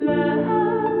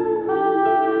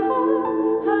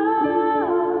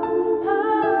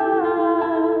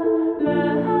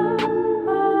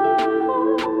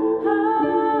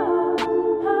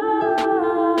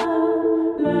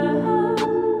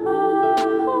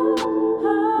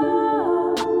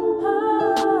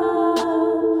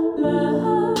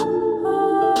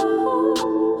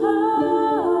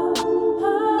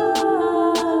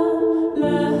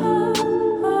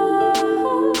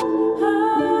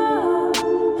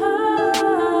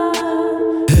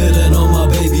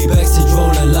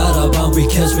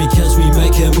catch me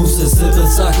making moves and sipping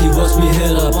sake. Watch me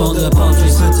hit up on the palm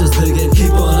trees. Bitches digging,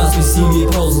 keep on us, me see me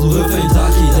posing with a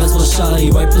ducky. That's my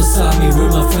shawty right beside me.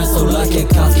 Real my friends don't like it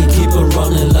cocky. Keep it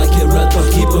running like it red dog.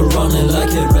 Keep it running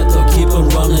like it red dog. Keep it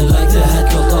running like the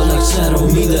head got all like shadow.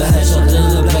 Me the headshot in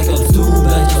the back of two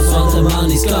backups. Want the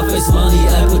money, Scarface money,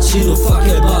 Al Pacino, fuck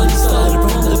it, body started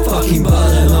from the fucking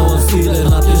bottom. Now I'm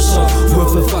feeling up your show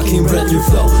with a fucking brand new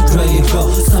flow. Drag it go,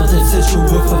 sometimes hit you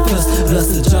with a fist.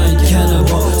 Blast the giant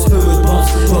cannonball, spirit bombs,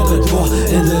 drop it war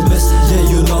in the mist. Yeah,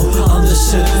 you know I'm the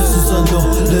shit, Susan no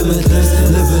limitless,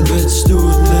 living rich, do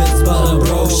it blitz. Bottom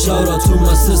bro, shout out to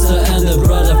my sister